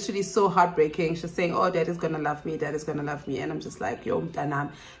 It's literally so heartbreaking. She's saying, oh, daddy's gonna love me, daddy's gonna love me. And I'm just like, yo, Mtanam.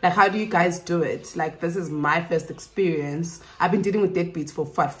 Like, how do you guys do it? Like, this is my first experience. I've been dealing with deadbeats for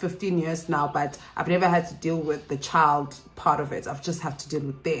 15 years now, but I've never had to deal with the child part of it. I've just had to deal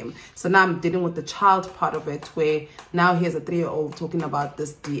with them. So now I'm dealing with the child part of it, where now here's a 3-year-old talking about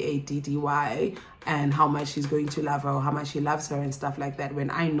this DADDY and how much he's going to love her, or how much he loves her and stuff like that, when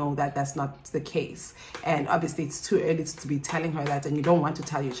I know that that's not the case. And obviously it's too early to be telling her that, and you don't want to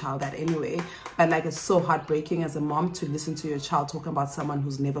tell your child that anyway. But like, it's so heartbreaking as a mom to listen to your child talking about someone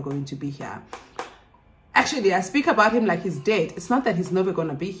who's never going to be here. Actually, I speak about him like he's dead. It's not that he's never going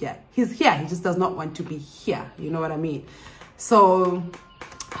to be here. He's here. He just does not want to be here. You know what I mean? So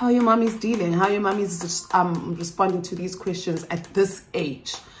how your mommy's dealing, how your mommy's just responding to these questions at this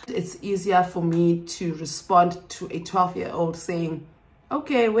age. It's easier for me to respond to a 12-year-old saying,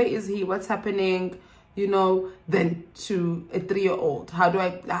 okay, where is he? What's happening? You know, than to a 3-year-old. How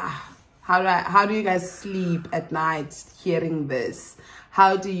do you guys sleep at night hearing this?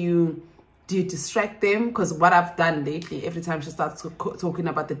 How do you Do you distract them? Because what I've done lately, every time she starts talking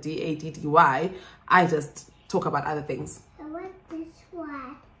about the DADDY, I just talk about other things. I want this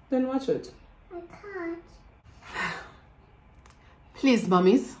one. Then watch it. I can't. Please,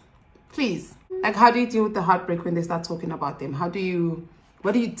 mummies, please. Like, how do you deal with the heartbreak when they start talking about them? What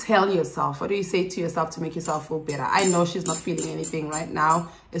do you tell yourself? What do you say to yourself to make yourself feel better? I know she's not feeling anything right now.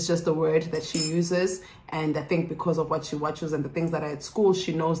 It's just a word that she uses. And I think because of what she watches and the things that are at school,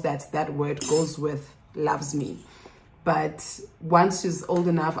 she knows that that word goes with loves me. But once she's old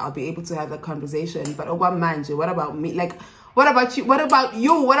enough, I'll be able to have that conversation. But what about me? Like, what about you? What about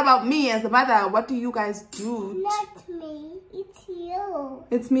you? What about me as the mother? What do you guys do? Not me. It's you.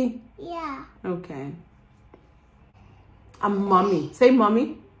 It's me? Yeah. Okay. I'm mommy. Say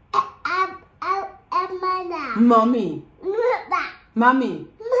mommy. I'm mother. Mommy. Mother. Mommy.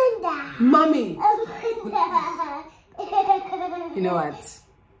 Mother. Mommy. Mother. You know what?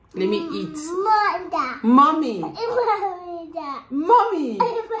 Let me eat. Mother. Mommy. Mother. Mommy.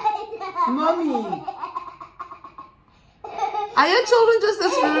 Mommy. Are your children just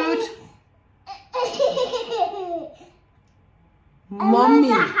as rude?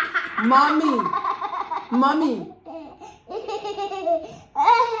 Mommy. Mommy. Mommy.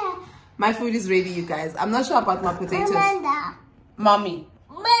 My food is ready, you guys. I'm not sure about my potatoes. Mommy.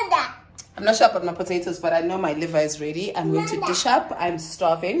 I'm not sure about my potatoes, but I know my liver is ready. I'm going to dish up. I'm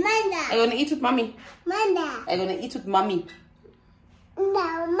starving. I'm going to eat with mommy. I'm going to eat with mommy.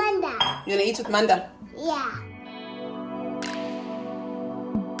 No, Manda. You're going to eat with Manda? Yeah.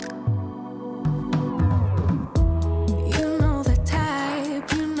 You know the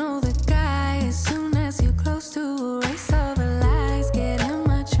type, you know the guy. As soon as you're close to erase all the lies, get him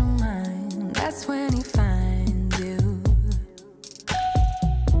out your mind. That's when he finds you.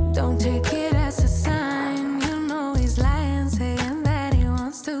 Don't take it as a sign. You know he's lying, saying that he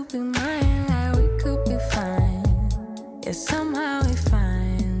wants to be mine. Like we could be fine. Yeah, somehow he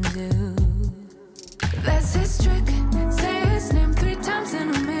finds you. That's his trick. Say his name 3 times in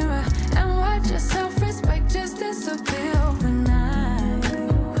a mirror and watch your self-respect just disappear overnight.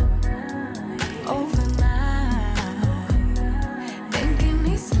 Overnight. Thinking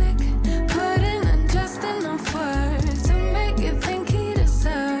he's slick, putting in just enough words to make you think he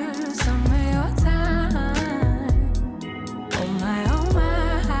deserves some of your time. Oh my, oh my.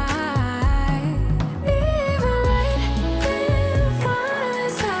 Even right in front of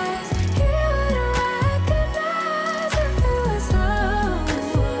his eyes, he wouldn't recognize if it was love.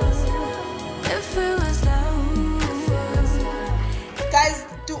 If it was love. Guys,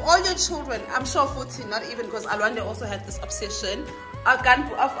 do all your children, I'm sure 14, not even, because Alwande also had this obsession of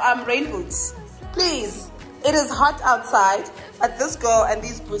rain boots. Please, it is hot outside, but this girl and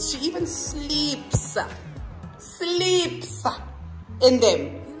these boots, she even sleeps in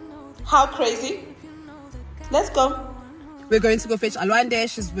them. How crazy. Let's go. We're going to go fetch Alwande.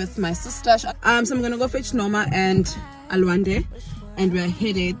 She's with my sister. So I'm going to go fetch Norma and Alwande, and we're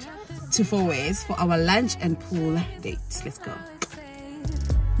headed to Four Ways for our lunch and pool date. Let's go.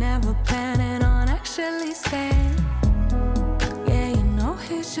 Never planning on actually staying. Yeah, you know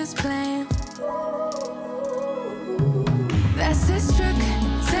he's just playing. That's his trick.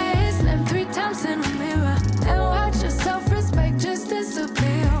 Say his name 3 times in a mirror and watch your self-respect just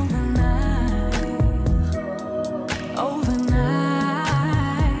disappear overnight. Overnight.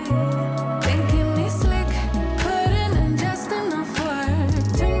 Thinking he's slick, putting in just enough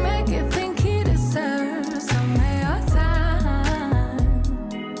work to make you think he deserves some of your time.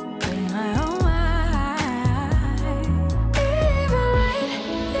 Oh my, oh my. Even right.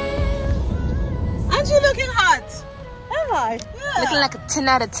 Aren't you looking hot? Am I? Looking like a 10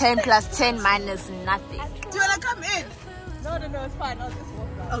 out of 10 plus 10 minus nothing. Do you want to come in? No, it's fine. I'll just walk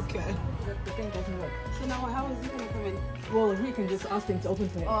out. Okay. The thing doesn't work. So now how is he going to come in? Well, he can just ask him to open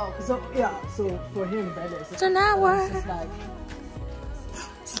for him. Oh, so yeah. So for him, that is. So now what? It's just like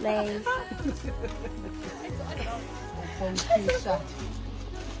Slave.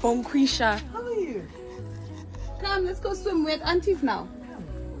 Bonquisha. How are you? Come, let's go swim with aunties now.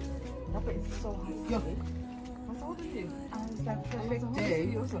 no, but it's so hot. Yo, what's all with you? It's like perfect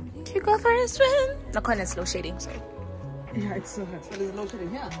day. Can you go for a swim? No, kind of slow shading, so. Yeah, it's so hot. So there's no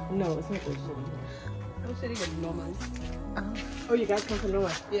shitting here. No, it's not good shading. No shitting at Norman's. Oh, you guys come from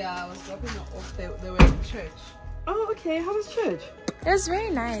nowhere? Yeah, I was dropping them off. They were in church. Oh, okay. How was church? It was very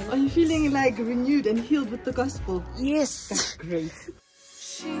nice. Are you feeling like renewed and healed with the gospel? Yes. Great.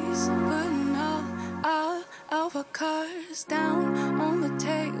 She's putting all of her cards down on the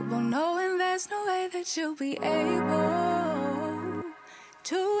table, knowing there's no way that she'll be able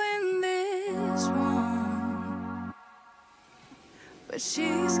to win this one. But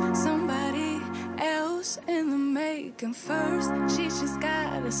she's somebody else in the making. First, she just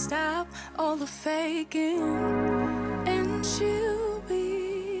gotta stop all the faking, and she'll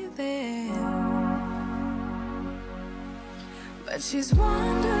be there. But she's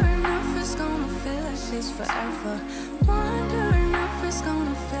wondering if it's gonna feel like she's forever. Wondering if it's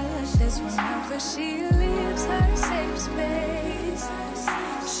gonna feel like this whenever she leaves her safe space.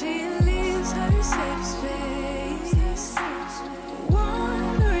 She leaves her safe space.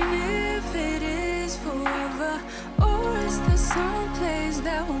 Wondering if it is forever, or is there some place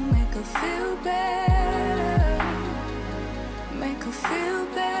that will make her feel better? Make her feel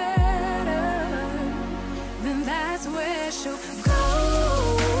better. Then that's where she'll go.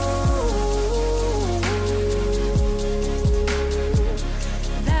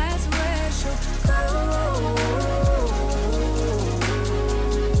 That's where she'll go.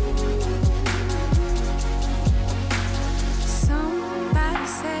 Somebody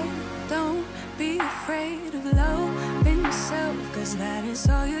say, don't be afraid of loving yourself, 'cause that is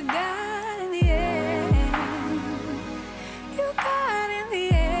all you got in the end. You got in the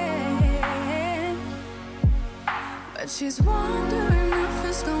end. But she's wondering if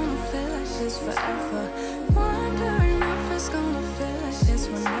it's gonna feel like she's forever. Wondering if it's gonna feel like this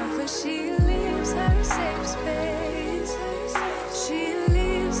whenever she leaves her safe space. She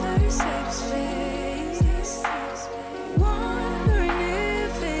leaves her safe space. Wondering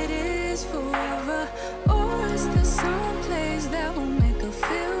if it is forever, or is there some place that will make her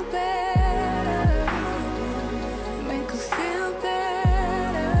feel better? Make her feel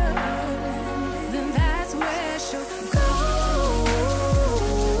better. Then that's where she'll go.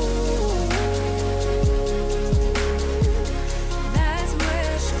 That's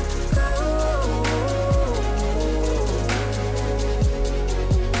where she'll go.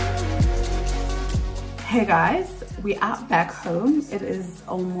 Hey guys, we are back home.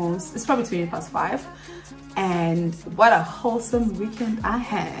 It's probably 5:20, and what a wholesome weekend I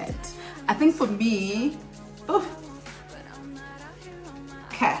had. I think for me,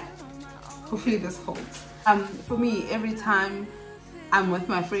 okay, hopefully this holds. For me, every time I'm with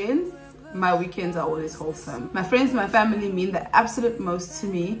my friends, my weekends are always wholesome. My friends, my family mean the absolute most to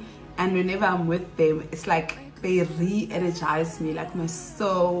me, and whenever I'm with them, it's like they re-energize me. Like my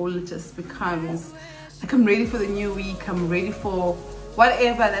soul just becomes like I'm ready for the new week. I'm ready for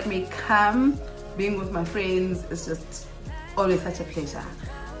whatever that may come. Being with my friends is just always such a pleasure.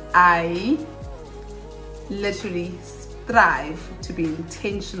 I literally strive to be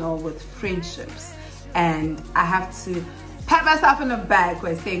intentional with friendships, and I have to pat myself in the back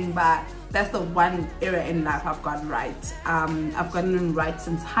by saying that that's the one area in life I've gotten right. I've gotten it right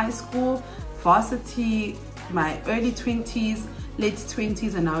since high school, varsity, my early 20s, late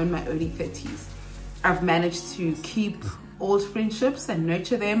 20s, and now in my early 30s. I've managed to keep old friendships and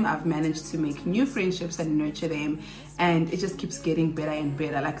nurture them. I've managed to make new friendships and nurture them, and it just keeps getting better and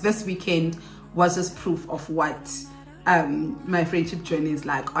better. Like this weekend was just proof of what my friendship journey is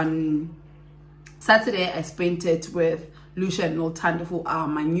like. On Saturday, I spent it with Lucia and Noltando, who are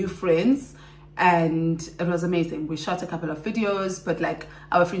my new friends, and it was amazing. We shot a couple of videos, but like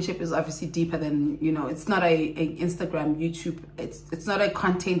our friendship is obviously deeper than, you know, it's not a Instagram, YouTube, it's not a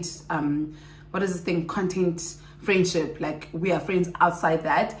content what is this thing, content friendship. Like we are friends outside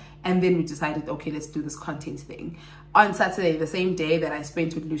that, and then we decided, okay, let's do this content thing. On Saturday, the same day that I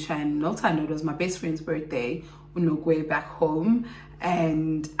spent with Lucia and Noltando, it was my best friend's birthday, Unogwe, back home,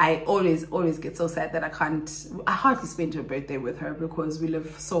 and I always get so sad that I hardly spend her birthday with her because we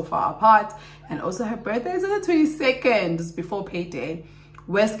live so far apart, and also her birthday is on the 22nd, it's before payday.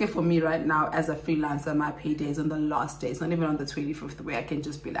 Worst case for me right now as a freelancer, my payday is on the last day. It's not even on the 25th, where I can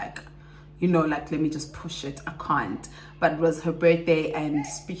just be like, you know, like, let me just push it. I can't. But it was her birthday, and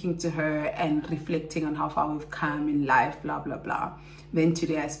speaking to her and reflecting on how far we've come in life, blah, blah, blah. Then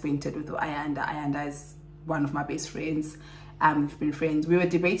today I spent it with Ayanda. Ayanda is one of my best friends. We've been friends. We were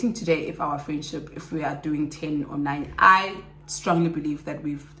debating today if our friendship, if we are doing 10 or 9. I strongly believe that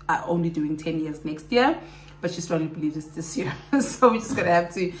we are only doing 10 years next year, but she strongly believes it's this year. So we're just gonna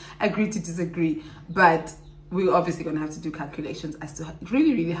have to agree to disagree. But we're obviously gonna have to do calculations as to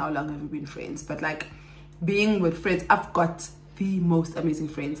really how long have we been friends. But like, being with friends, I've got the most amazing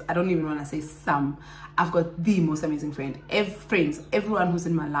friends. I don't even want to say some. I've got the most amazing friends. Everyone who's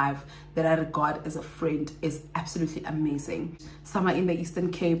in my life that I regard as a friend is absolutely amazing. Some are in the Eastern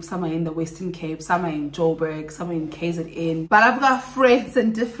Cape, some are in the Western Cape, some are in Joburg, some are in KZN. But I've got friends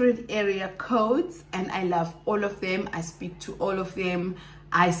in different area codes, and I love all of them. I speak to all of them.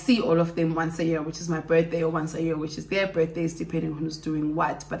 I see all of them once a year, which is my birthday, or once a year, which is their birthdays, depending on who's doing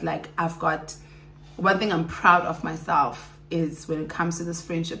what. But like, I've got one thing I'm proud of myself is when it comes to this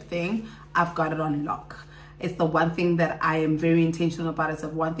friendship thing, I've got it on lock. It's the one thing that I am very intentional about. It's the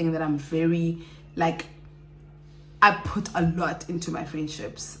one thing that I'm very, like, I put a lot into my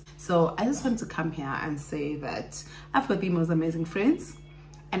friendships. So I just want to come here and say that I've got the most amazing friends,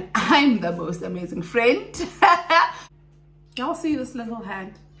 and I'm the most amazing friend. Y'all see this little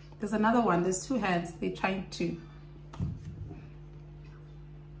hand? There's another one. There's two hands. They're trying to.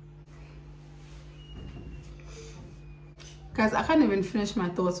 Guys, I can't even finish my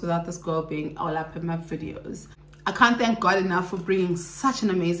thoughts without this girl being all up in my videos. I can't thank God enough for bringing such an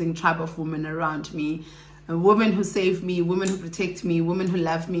amazing tribe of women around me. Women who save me, women who protect me, women who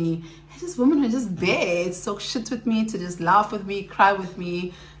love me, and just women who are just there to talk shit with me, to just laugh with me, cry with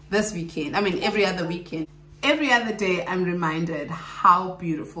me this weekend. I mean, every other weekend. Every other day, I'm reminded how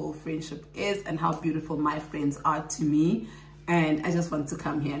beautiful friendship is and how beautiful my friends are to me. And I just want to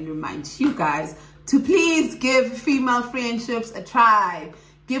come here and remind you guys to please give female friendships a try.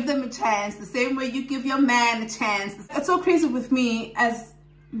 Give them a chance, the same way you give your man a chance. It's so crazy with me as,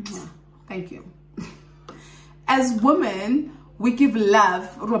 thank you. As women, we give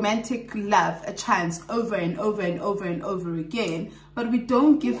love, romantic love, a chance over and over and over and over again, but we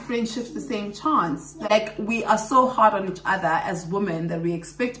don't give friendships the same chance. Like, we are so hard on each other as women that we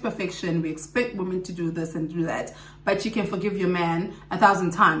expect perfection, we expect women to do this and do that, but you can forgive your man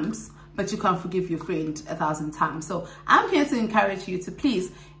 1,000 times, but you can't forgive your friend 1,000 times. So I'm here to encourage you to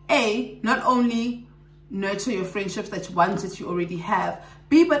please, A, not only nurture your friendships that you already have,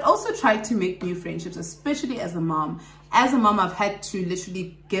 B, but also try to make new friendships, especially as a mom. As a mom, I've had to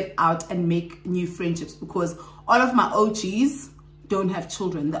literally get out and make new friendships because all of my OGs don't have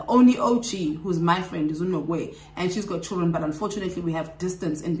children. The only OG who's my friend is Unogwe, and she's got children, but unfortunately we have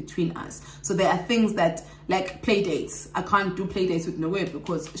distance in between us. So there are things that, like play dates, I can't do play dates with Noe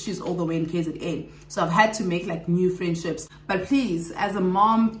because she's all the way in KZN. So I've had to make like new friendships. But please, as a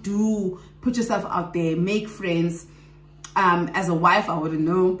mom, do put yourself out there, make friends. As a wife, I wouldn't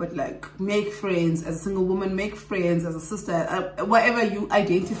know, but like make friends. As a single woman, make friends. As a sister, whatever you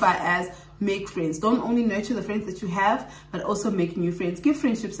identify as, make friends. Don't only nurture the friends that you have, but also make new friends. Give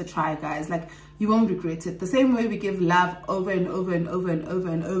friendships a try, guys. Like, you won't regret it. The same way we give love over and over and over and over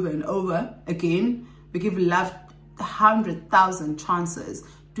and over and over again, we give love 100,000 chances.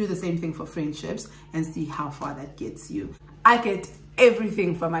 Do the same thing for friendships and see how far that gets you. I get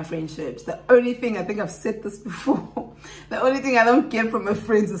everything from my friendships. The only thing, I think I've said this before, the only thing I don't get from my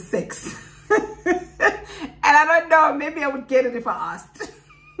friends is sex. And I don't know, maybe I would get it if I asked.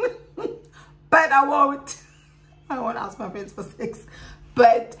 But I won't ask my friends for sex.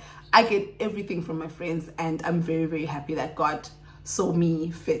 But I get everything from my friends, and I'm very, very happy that God saw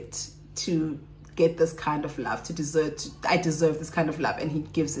me fit to get this kind of love, I deserve this kind of love, and he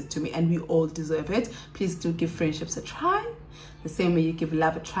gives it to me, and we all deserve it. Please do give friendships a try. The same way you give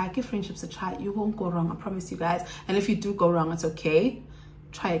love a try, give friendships a try. You won't go wrong, I promise you guys. And if you do go wrong, it's okay.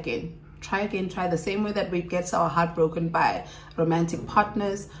 Try again. Try again. Try the same way that we get our heart broken by romantic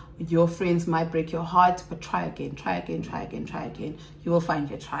partners. Your friends might break your heart, but try again, try again, try again, try again. You will find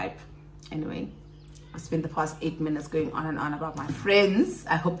your tribe. Anyway, I've spent the past 8 minutes going on and on about my friends.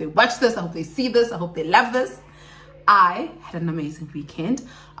 I hope they watch this. I hope they see this. I hope they love this. I had an amazing weekend.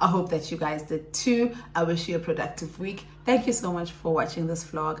 I hope that you guys did too. I wish you a productive week. Thank you so much for watching this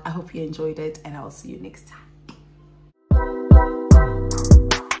vlog. I hope you enjoyed it, and I'll see you next time.